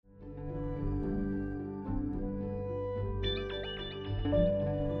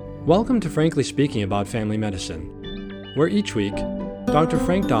Welcome to Frankly Speaking About Family Medicine, where each week, Dr.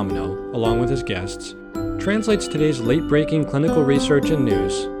 Frank Domino, along with his guests, translates today's late-breaking clinical research and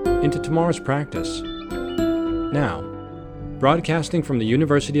news into tomorrow's practice. Now, broadcasting from the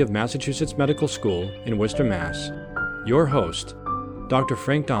University of Massachusetts Medical School in Worcester, Mass., your host, Dr.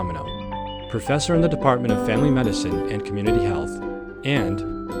 Frank Domino, professor in the Department of Family Medicine and Community Health,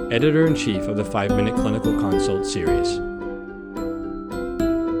 and editor-in-chief of the 5-Minute Clinical Consult series.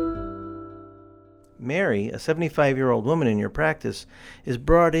 Mary, a 75-year-old woman in your practice, is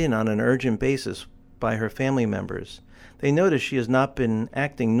brought in on an urgent basis by her family members. They notice she has not been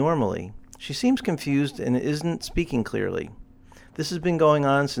acting normally. She seems confused and isn't speaking clearly. This has been going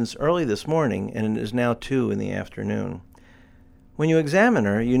on since early this morning, and it is now 2 in the afternoon. When you examine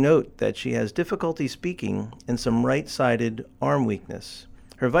her, you note that she has difficulty speaking and some right-sided arm weakness.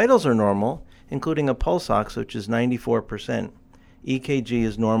 Her vitals are normal, including a pulse ox, which is 94%. EKG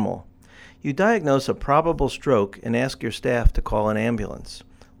is normal. You diagnose a probable stroke and ask your staff to call an ambulance.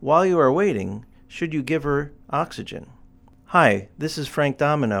 While you are waiting, should you give her oxygen? Hi, this is Frank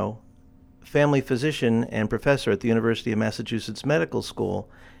Domino, family physician and professor at the University of Massachusetts Medical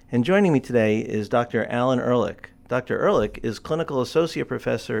School, and joining me today is Dr. Alan Ehrlich. Dr. Ehrlich is clinical associate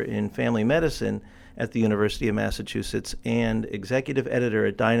professor in family medicine at the University of Massachusetts and executive editor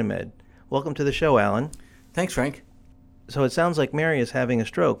at Dynamed. Welcome to the show, Alan. Thanks, Frank. So it sounds like Mary is having a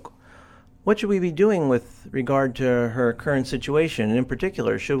stroke. What should we be doing with regard to her current situation? And in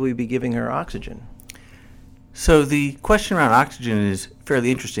particular, should we be giving her oxygen? So the question around oxygen is fairly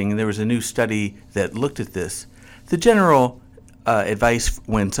interesting, and there was a new study that looked at this. The general advice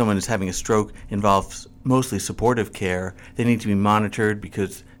when someone is having a stroke involves mostly supportive care. They need to be monitored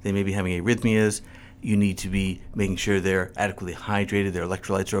because they may be having arrhythmias. You need to be making sure they're adequately hydrated, their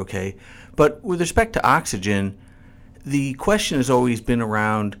electrolytes are okay. But with respect to oxygen, the question has always been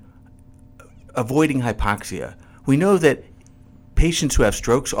around avoiding hypoxia. We know that patients who have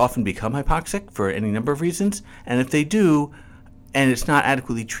strokes often become hypoxic for any number of reasons, and if they do, and it's not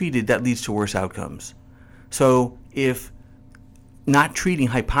adequately treated, that leads to worse outcomes. So if not treating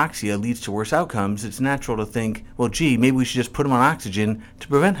hypoxia leads to worse outcomes, it's natural to think, well, gee, maybe we should just put them on oxygen to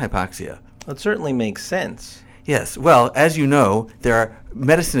prevent hypoxia. That certainly makes sense. Yes. Well, as you know,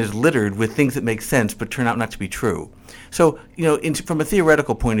 medicine is littered with things that make sense but turn out not to be true. So, from a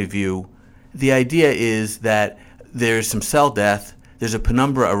theoretical point of view, the idea is that there's some cell death, there's a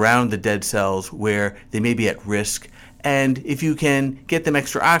penumbra around the dead cells where they may be at risk, and if you can get them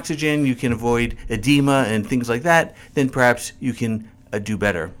extra oxygen, you can avoid edema and things like that, then perhaps you can do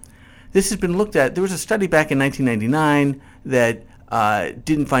better. This has been looked at. There was a study back in 1999 that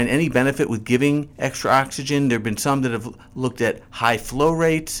didn't find any benefit with giving extra oxygen. There have been some that have looked at high flow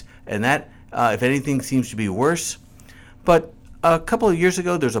rates, and that, if anything, seems to be worse. But a couple of years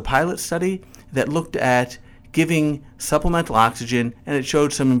ago, there's a pilot study that looked at giving supplemental oxygen, and it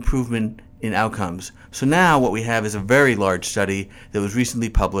showed some improvement in outcomes. So now what we have is a very large study that was recently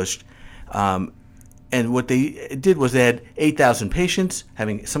published. And what they did was they had 8,000 patients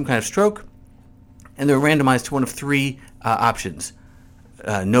having some kind of stroke, and they were randomized to one of 3 options.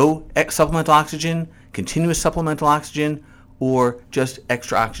 No supplemental oxygen, continuous supplemental oxygen, or just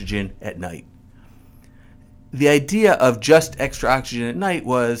extra oxygen at night. The idea of just extra oxygen at night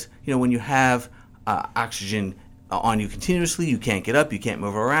was, when you have oxygen on you continuously, you can't get up, you can't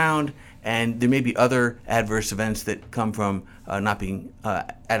move around, and there may be other adverse events that come from not being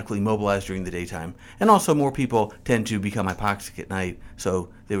adequately mobilized during the daytime. And also more people tend to become hypoxic at night, so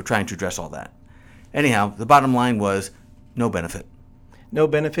they were trying to address all that. Anyhow, the bottom line was no benefit. No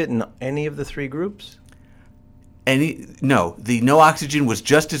benefit in any of the 3 groups? No. The no oxygen was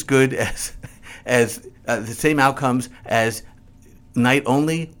just as good as the same outcomes as night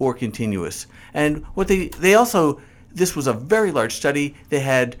only or continuous. And what they also, this was a very large study. They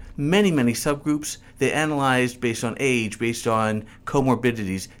had many subgroups. They analyzed based on age, based on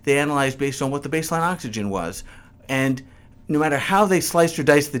comorbidities. They analyzed based on what the baseline oxygen was. And no matter how they sliced or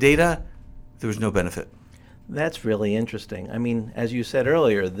diced the data, there was no benefit. That's really interesting. I mean, as you said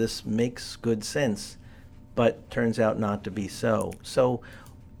earlier, this makes good sense, but turns out not to be so. So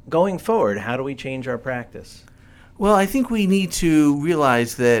going forward, how do we change our practice? Well, I think we need to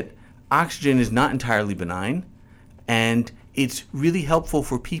realize that oxygen is not entirely benign, and it's really helpful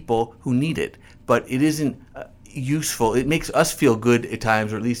for people who need it, but it isn't useful. It makes us feel good at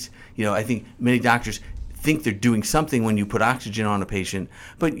times, or at least, I think many doctors think they're doing something when you put oxygen on a patient.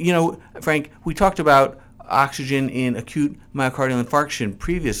 But, Frank, we talked about oxygen in acute myocardial infarction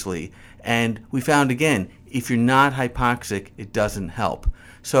previously, and we found, again, if you're not hypoxic, it doesn't help.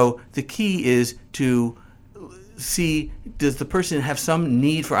 So the key is to see, does the person have some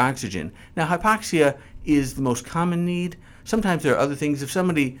need for oxygen? Now, hypoxia is the most common need. Sometimes there are other things. If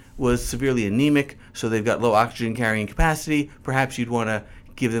somebody was severely anemic, so they've got low oxygen carrying capacity, perhaps you'd want to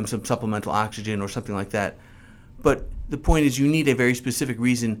give them some supplemental oxygen or something like that. But the point is, you need a very specific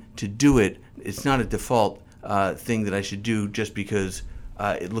reason to do it. It's not a default thing that I should do just because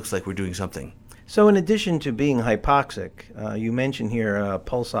it looks like we're doing something. So in addition to being hypoxic, you mentioned here a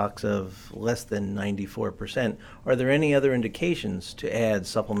pulse ox of less than 94%. Are there any other indications to add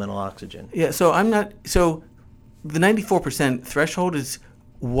supplemental oxygen? Yeah, so the 94% threshold is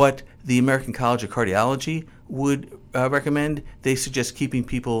what the American College of Cardiology would recommend. They suggest keeping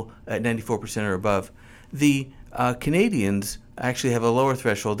people at 94% or above. The Canadians actually have a lower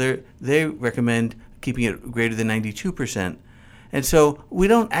threshold. They recommend keeping it greater than 92%. And so we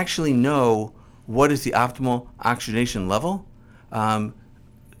don't actually know what is the optimal oxygenation level, and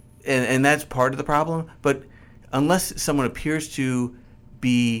that's part of the problem. But unless someone appears to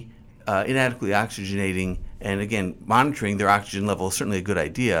be inadequately oxygenating, and again, monitoring their oxygen level is certainly a good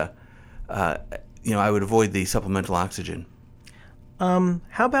idea, I would avoid the supplemental oxygen.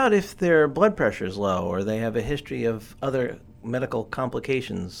 How about if their blood pressure is low or they have a history of other medical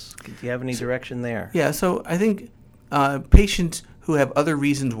complications? Do you have any direction there? Yeah, so I think patients who have other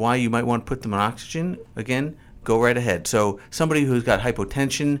reasons why you might want to put them on oxygen, again, go right ahead. So somebody who's got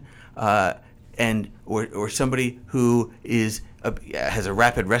hypotension or somebody who has a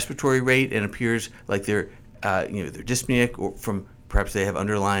rapid respiratory rate and appears like they're dyspneic, or from perhaps they have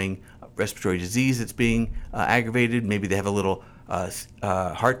underlying respiratory disease that's being aggravated. Maybe they have a little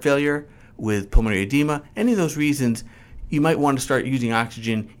heart failure with pulmonary edema. Any of those reasons, you might want to start using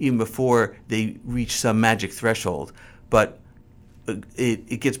oxygen even before they reach some magic threshold. But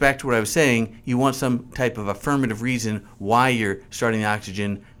it gets back to what I was saying. You want some type of affirmative reason why you're starting the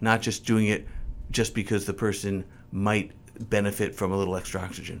oxygen, not just doing it just because the person might benefit from a little extra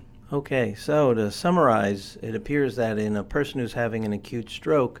oxygen. Okay, so to summarize, it appears that in a person who's having an acute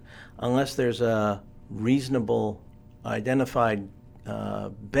stroke, unless there's a reasonable identified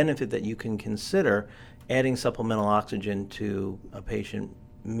benefit that you can consider, adding supplemental oxygen to a patient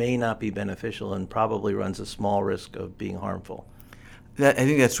may not be beneficial and probably runs a small risk of being harmful. I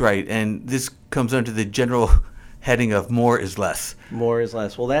think that's right, and this comes under the general heading of more is less. More is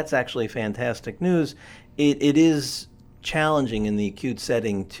less. Well, that's actually fantastic news. It is challenging in the acute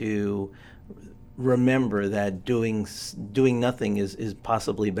setting to remember that doing nothing is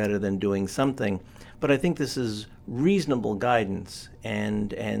possibly better than doing something. But I think this is reasonable guidance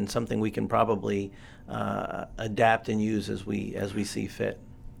and something we can probably adapt and use as we see fit.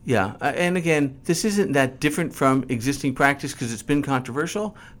 Yeah, and again, this isn't that different from existing practice because it's been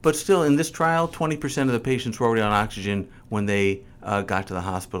controversial, but still in this trial, 20% of the patients were already on oxygen when they got to the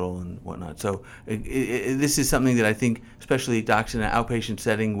hospital and whatnot. So this is something that I think, especially docs in an outpatient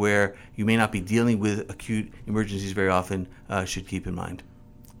setting where you may not be dealing with acute emergencies very often, should keep in mind.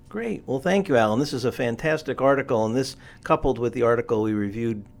 Great. Well, thank you, Alan. This is a fantastic article, and this, coupled with the article we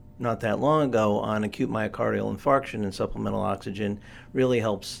reviewed not that long ago on acute myocardial infarction and supplemental oxygen, really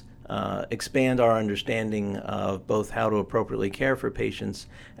helps expand our understanding of both how to appropriately care for patients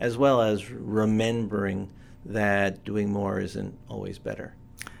as well as remembering that doing more isn't always better.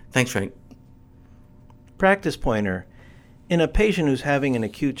 Thanks, Frank. Practice pointer. In a patient who's having an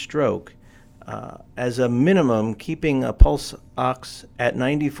acute stroke, as a minimum, keeping a pulse ox at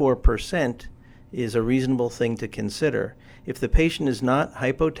 94% is a reasonable thing to consider. If the patient is not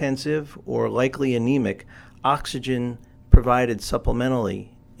hypotensive or likely anemic, oxygen provided supplementally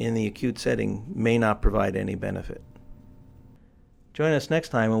in the acute setting may not provide any benefit. Join us next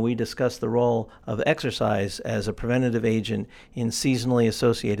time when we discuss the role of exercise as a preventative agent in seasonally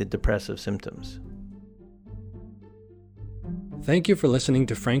associated depressive symptoms. Thank you for listening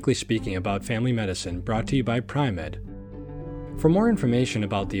to Frankly Speaking About Family Medicine, brought to you by Pri-Med. For more information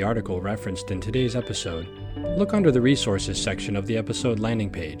about the article referenced in today's episode, look under the resources section of the episode landing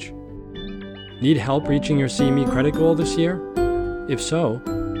page. Need help reaching your CME credit goal this year? If so,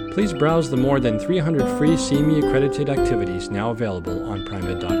 please browse the more than 300 free CME accredited activities now available on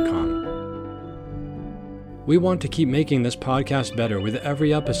Pri-Med.com. We want to keep making this podcast better with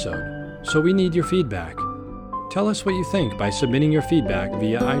every episode, so we need your feedback. Tell us what you think by submitting your feedback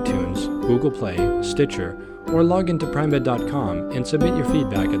via iTunes, Google Play, Stitcher, or log into Pri-Med.com and submit your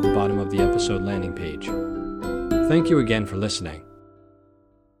feedback at the bottom of the episode landing page. Thank you again for listening.